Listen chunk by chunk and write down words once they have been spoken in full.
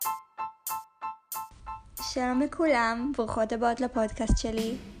שלום לכולם, ברוכות הבאות לפודקאסט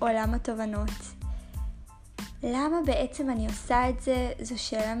שלי, עולם התובנות. למה בעצם אני עושה את זה? זו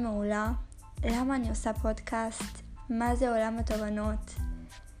שאלה מעולה. למה אני עושה פודקאסט? מה זה עולם התובנות?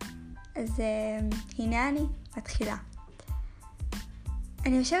 אז הנה אני, מתחילה.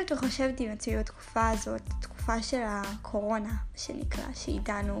 אני יושבת וחושבת עם עצמי בתקופה הזאת, תקופה של הקורונה שנקרא,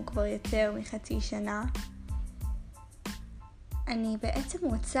 שאיתנו כבר יותר מחצי שנה. אני בעצם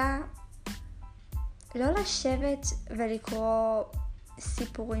רוצה לא לשבת ולקרוא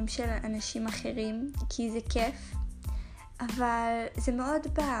סיפורים של אנשים אחרים, כי זה כיף, אבל זה מאוד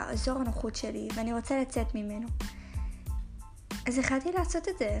באזור הנוחות שלי, ואני רוצה לצאת ממנו. אז החלטתי לעשות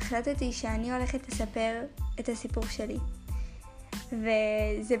את זה, החלטתי שאני הולכת לספר את הסיפור שלי.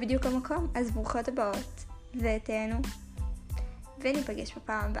 וזה בדיוק המקום, אז ברוכות הבאות, ותהנו, וניפגש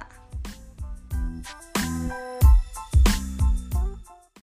בפעם הבאה.